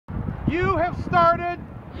You have started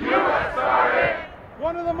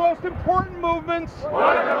one of the most important movements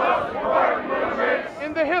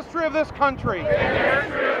in the history of this country.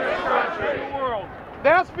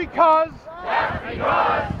 That's because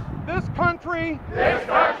this country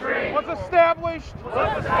was established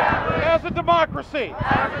as a democracy.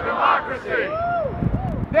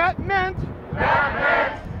 That meant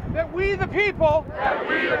that we the people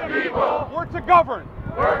were to govern.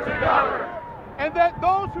 And that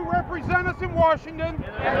those who represent us in Washington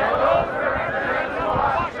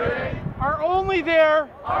are only there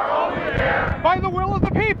by the will of the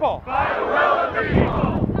people.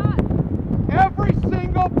 Every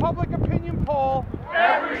single public opinion poll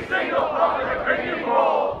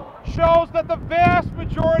shows that the vast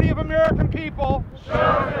majority of American people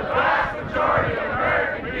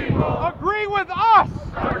agree with us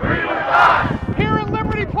here in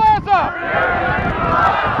Liberty Plaza.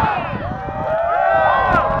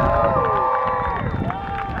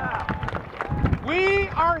 We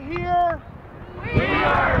are here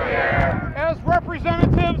as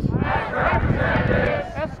representatives,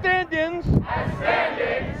 as stand-ins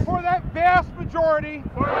for that vast majority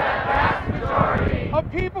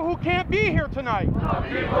of people who can't be here tonight.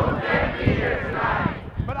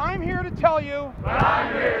 But I'm here to tell you,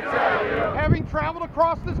 having traveled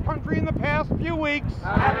across this country in the past few weeks,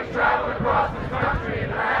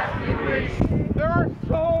 there are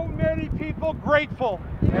so many people grateful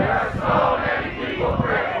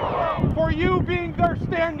for you being their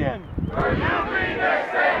stand-in.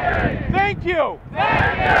 Thank you.